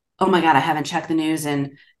like, oh my God, I haven't checked the news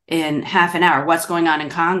in half an hour. What's going on in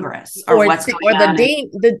Congress or what's going the on?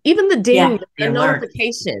 ding, even the ding, The the alert.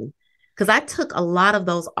 notification. Because I took a lot of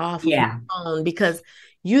those off of my phone because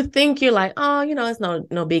you think you're like, oh, it's no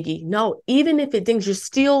biggie. No, even if it dings, you're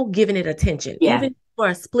still giving it attention, even for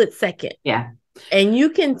a split second. Yeah. And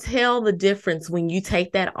you can tell the difference when you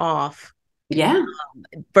take that off. Yeah.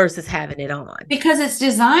 Versus having it on. Because it's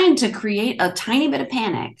designed to create a tiny bit of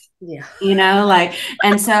panic. Yeah.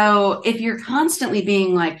 And so if you're constantly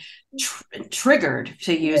being like triggered,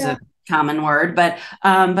 to use a common word, but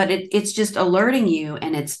it's just alerting you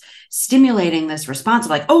and it's stimulating this response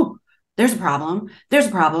of like, oh, there's a problem.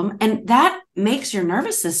 And that makes your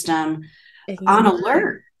nervous system on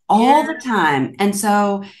alert all the time. And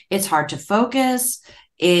so it's hard to focus.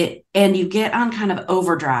 And you get on kind of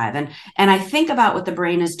overdrive. And I think about what the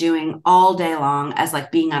brain is doing all day long as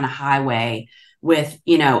like being on a highway with,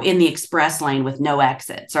 in the express lane with no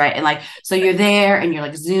exits, right? And like, so you're there and you're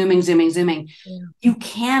like zooming. Yeah. You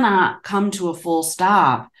cannot come to a full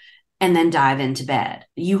stop and then dive into bed.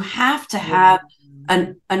 You have to have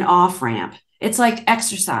an off ramp. It's like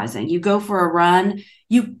exercising. You go for a run.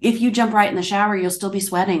 If you jump right in the shower, you'll still be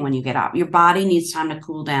sweating when you get up. Your body needs time to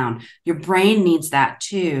cool down. Your brain needs that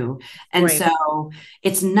too. And so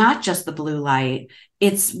it's not just the blue light.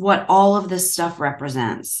 It's what all of this stuff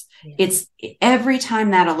represents. Yeah. It's every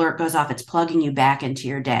time that alert goes off, it's plugging you back into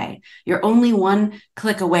your day. You're only one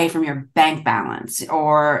click away from your bank balance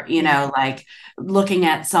or, like looking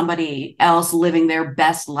at somebody else living their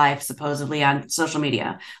best life, supposedly on social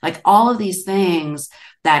media, like all of these things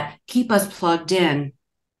that keep us plugged in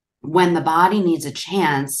when the body needs a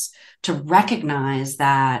chance to recognize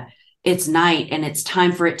that it's night and it's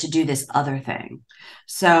time for it to do this other thing.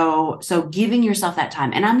 So giving yourself that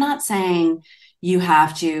time. And I'm not saying you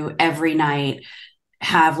have to every night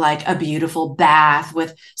have like a beautiful bath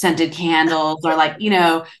with scented candles or like,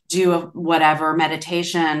 do a whatever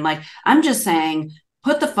meditation. Like, I'm just saying,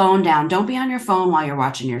 put the phone down. Don't be on your phone while you're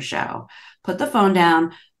watching your show. Put the phone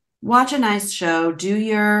down, watch a nice show, do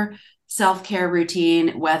your self-care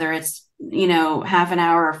routine, whether it's, half an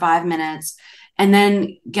hour or 5 minutes, and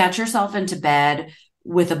then get yourself into bed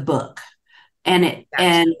with a book. And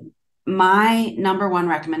my number one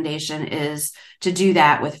recommendation is to do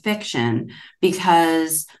that with fiction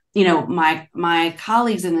because, my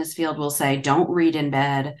colleagues in this field will say, don't read in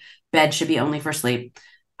bed. Bed should be only for sleep.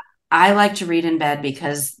 I like to read in bed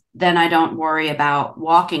because then I don't worry about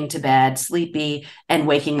walking to bed sleepy and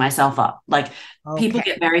waking myself up. Like people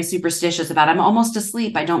get very superstitious about, I'm almost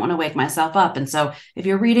asleep. I don't want to wake myself up. And so if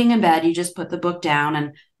you're reading in bed, you just put the book down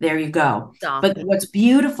and there you go. But what's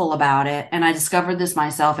beautiful about it, and I discovered this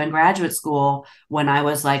myself in graduate school when I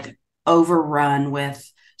was like overrun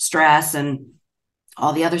with stress and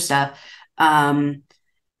all the other stuff,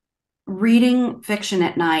 reading fiction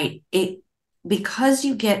at night, because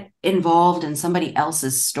you get involved in somebody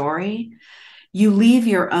else's story, you leave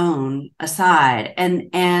your own aside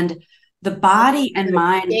and the body and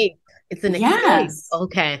mind. It's an escape.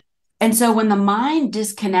 Okay. And so when the mind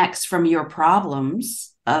disconnects from your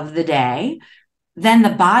problems of the day, then the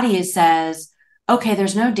body says, okay,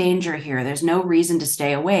 there's no danger here. There's no reason to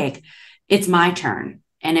stay awake. It's my turn.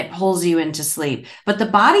 And it pulls you into sleep. But the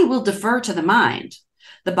body will defer to the mind.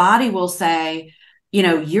 The body will say,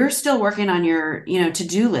 you're still working on your,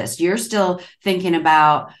 to-do list. You're still thinking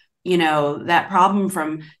about that problem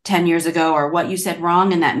from 10 years ago, or what you said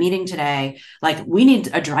wrong in that meeting today, like we need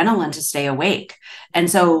adrenaline to stay awake. And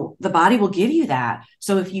so the body will give you that.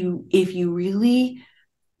 So if you really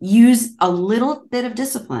use a little bit of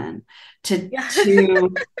discipline to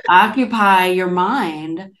occupy your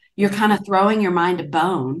mind, you're kind of throwing your mind a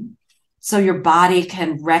bone so your body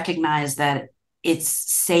can recognize that it's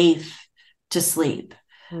safe to sleep.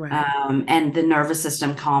 Right. And the nervous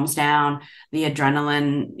system calms down, the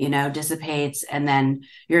adrenaline, dissipates, and then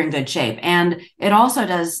you're in good shape. And it also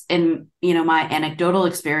does, in, my anecdotal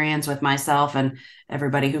experience with myself and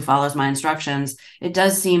everybody who follows my instructions, it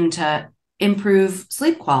does seem to improve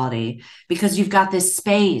sleep quality because you've got this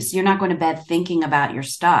space. You're not going to bed thinking about your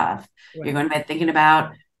stuff. Right. You're going to bed thinking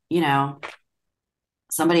about,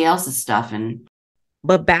 somebody else's stuff.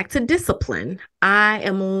 But back to discipline, I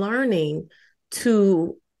am learning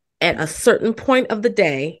to, at a certain point of the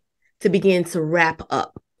day, to begin to wrap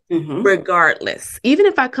up, regardless. Even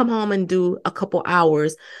if I come home and do a couple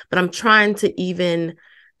hours, but I'm trying to even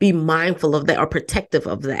be mindful of that or protective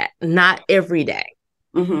of that. Not every day.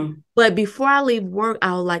 But before I leave work,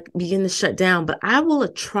 I'll begin to shut down. But I will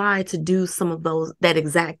try to do some of that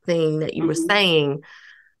exact thing that you were saying,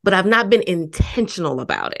 but I've not been intentional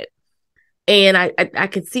about it. And I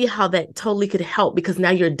could see how that totally could help because now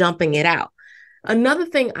you're dumping it out. Another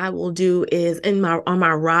thing I will do is on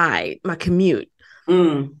my ride, my commute,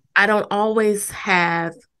 I don't always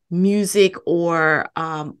have music or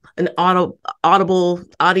an audible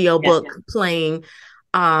audiobook playing.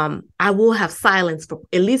 I will have silence for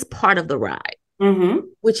at least part of the ride,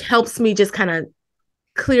 which helps me just kind of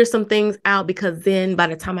clear some things out, because then by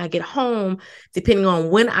the time I get home, depending on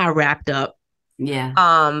when I wrapped up,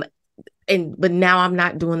 but now I'm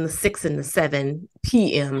not doing the 6 and the 7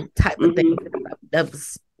 p.m. type of thing. That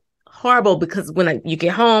was horrible because when you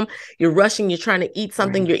get home, you're rushing, you're trying to eat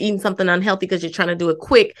something, you're eating something unhealthy because you're trying to do it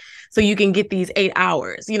quick so you can get these 8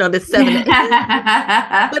 hours, this 7 to 8.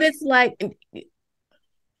 But it's like,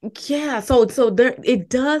 so there, it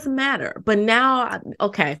does matter. But now,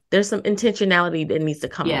 okay, there's some intentionality that needs to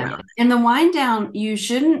come around. And the wind down, you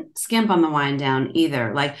shouldn't skimp on the wind down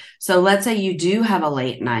either. So let's say you do have a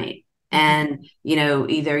late night and,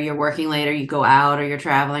 either you're working late or you go out or you're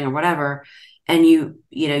traveling or whatever. And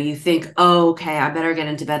you think, oh, okay, I better get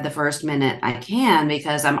into bed the first minute I can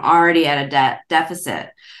because I'm already at a deficit.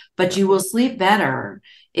 But you will sleep better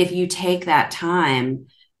if you take that time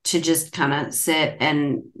to just kind of sit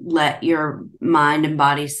and let your mind and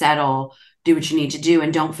body settle, do what you need to do,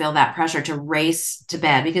 and don't feel that pressure to race to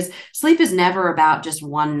bed, because sleep is never about just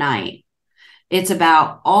one night. It's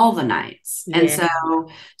about all the nights. Yeah. And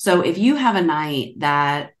so if you have a night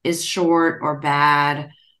that is short or bad,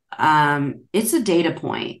 it's a data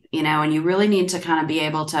point, and you really need to kind of be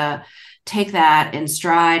able to take that in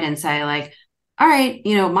stride and say all right,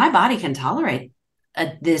 my body can tolerate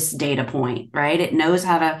this data point, right? It knows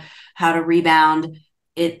how to rebound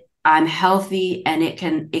it. I'm healthy and it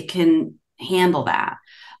can handle that.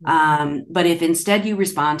 But if instead you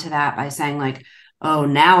respond to that by saying oh,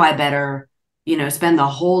 now I better, spend the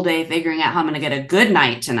whole day figuring out how I'm going to get a good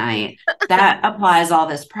night tonight, that applies all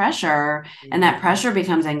this pressure, and that pressure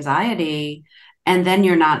becomes anxiety, and then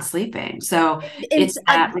you're not sleeping. So it's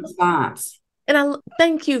that response. And I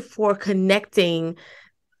thank you for connecting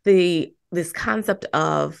this concept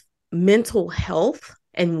of mental health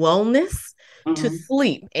and wellness to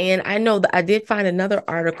sleep. And I know that I did find another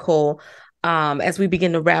article as we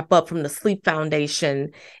begin to wrap up, from the Sleep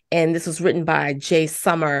Foundation. And this was written by Jay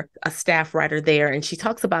Summer, a staff writer there. And she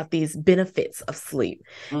talks about these benefits of sleep.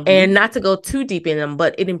 And not to go too deep in them,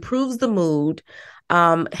 but it improves the mood,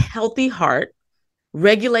 healthy heart,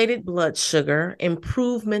 regulated blood sugar,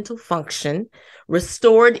 improved mental function,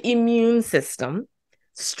 restored immune system,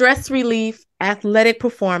 stress relief, athletic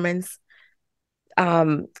performance,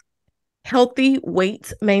 healthy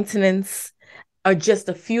weight maintenance are just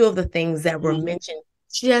a few of the things that were mentioned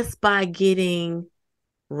just by getting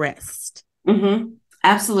rest.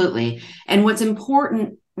 Absolutely. And what's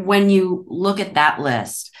important when you look at that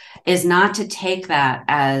list is not to take that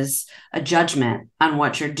as a judgment on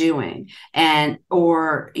what you're doing, and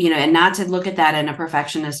not to look at that in a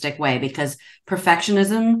perfectionistic way, because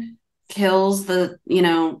perfectionism kills the,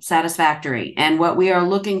 satisfactory. And what we are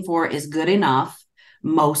looking for is good enough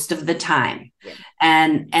most of the time. Yeah.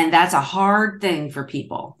 And that's a hard thing for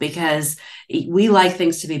people, because we like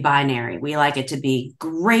things to be binary. We like it to be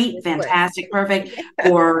great, fantastic, perfect,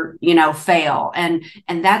 or, fail. And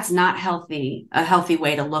that's not a healthy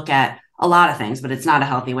way to look at a lot of things, but it's not a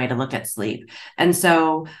healthy way to look at sleep. And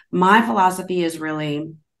so my philosophy is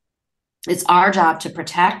really, it's our job to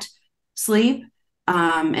protect sleep,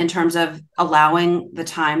 in terms of allowing the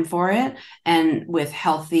time for it, and with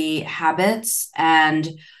healthy habits and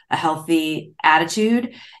a healthy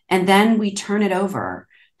attitude. And then we turn it over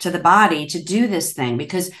to the body to do this thing,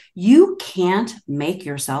 because you can't make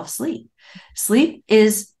yourself sleep. Sleep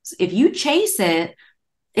is, if you chase it,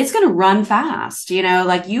 it's going to run fast.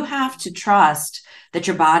 Like, you have to trust that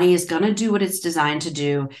your body is going to do what it's designed to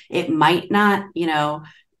do. It might not,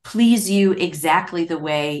 please you exactly the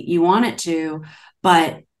way you want it to,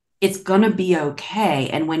 but it's going to be okay.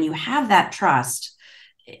 And when you have that trust,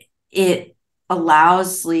 it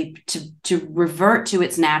allows sleep to revert to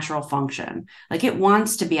its natural function. Like, it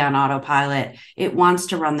wants to be on autopilot. It wants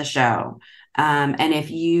to run the show. And if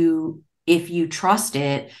you trust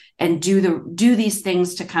it and do these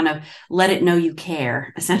things to kind of let it know you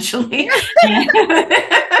care, essentially,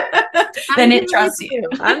 then it trusts you.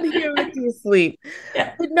 I'm here with you, sleep.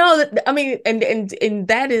 Yeah. But no, I mean, and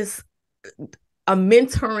that is a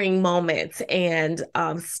mentoring moment and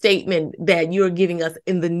statement that you're giving us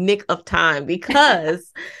in the nick of time,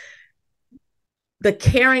 because the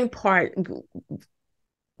caring part,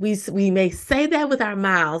 we may say that with our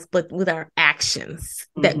mouths, but with our actions,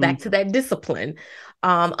 that back to that discipline,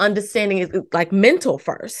 understanding is like mental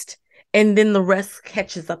first, and then the rest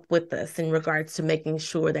catches up with us in regards to making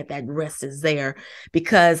sure that rest is there.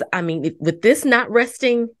 Because I mean, with this not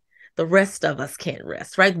resting, the rest of us can't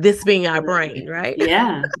rest, right? This being our brain, right?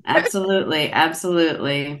 Yeah, absolutely.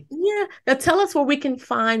 Absolutely. Yeah. Now tell us where we can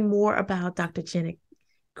find more about Dr. Jenny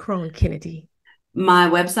Krone Kennedy. My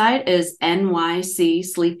website is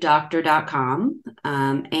nycsleepdoctor.com.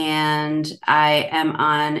 And I am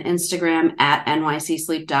on Instagram at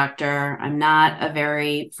nycsleepdoctor. I'm not a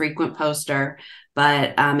very frequent poster,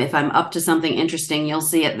 but if I'm up to something interesting, you'll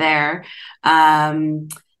see it there. And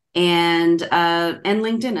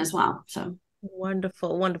LinkedIn as well. So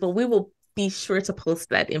wonderful. We will be sure to post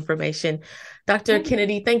that information. Dr.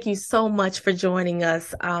 Kennedy, thank you so much for joining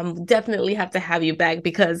us. Definitely have to have you back,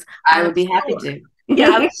 because I would be happy to. Yeah,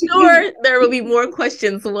 I'm sure there will be more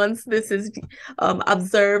questions once this is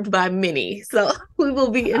observed by many. So we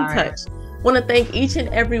will be in touch. Want to thank each and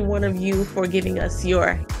every one of you for giving us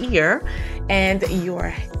your ear and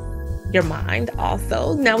your mind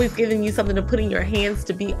also. Now we've given you something to put in your hands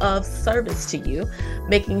to be of service to you,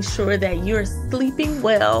 making sure that you're sleeping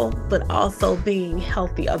well, but also being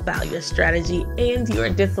healthy about your strategy and your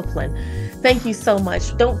discipline. Thank you so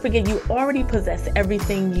much. Don't forget, you already possess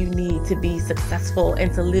everything you need to be successful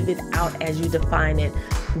and to live it out as you define it.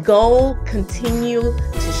 Go continue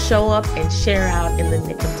to show up and share out in the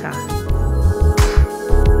nick of time.